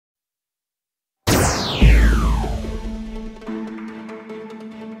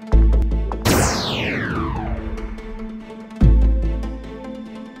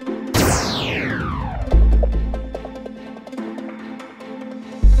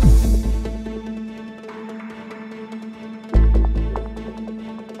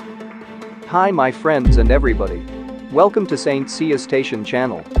Hi my friends and everybody. Welcome to Saint Seiya Station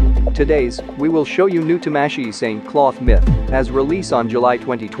channel. Today's, we will show you new Tamashii Saint Cloth Myth, as release on July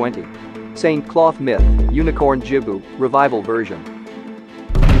 2020. Saint Cloth Myth, Unicorn Jibu, Revival version.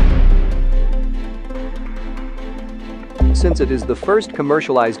 Since it is the first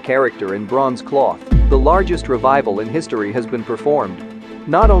commercialized character in bronze cloth, the largest revival in history has been performed.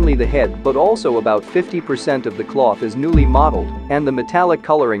 Not only the head but also about 50% of the cloth is newly modeled, and the metallic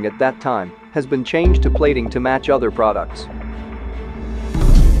coloring at that time has been changed to plating to match other products.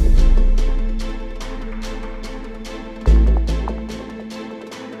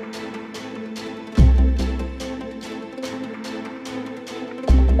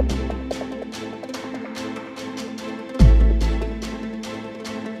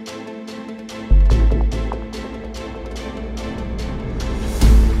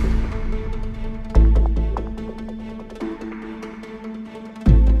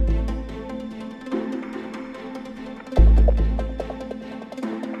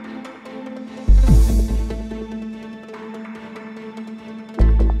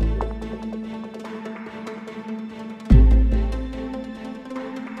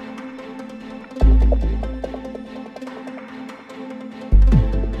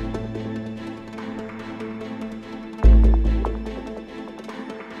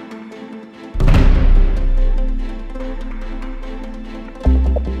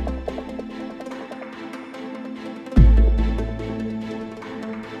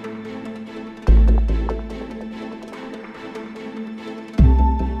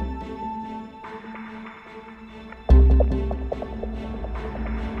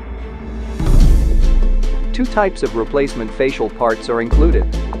 Two types of replacement facial parts are included: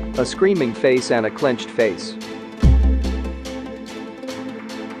 a screaming face and a clenched face.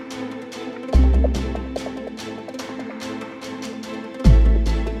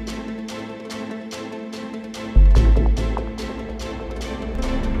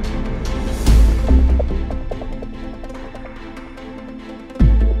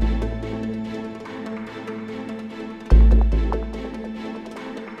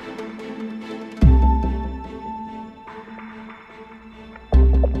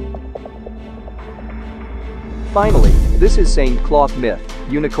 Finally, this is Saint Cloth Myth,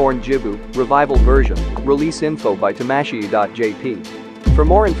 Unicorn Jibu, Revival version, release info by tamashii.jp. For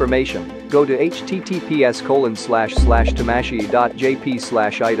more information, go to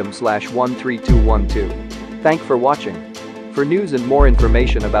https://tamashii.jp/item/13212. Thank for watching. For news and more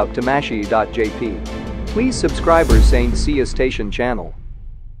information about tamashii.jp, please subscribe our Saint Seiya Station channel.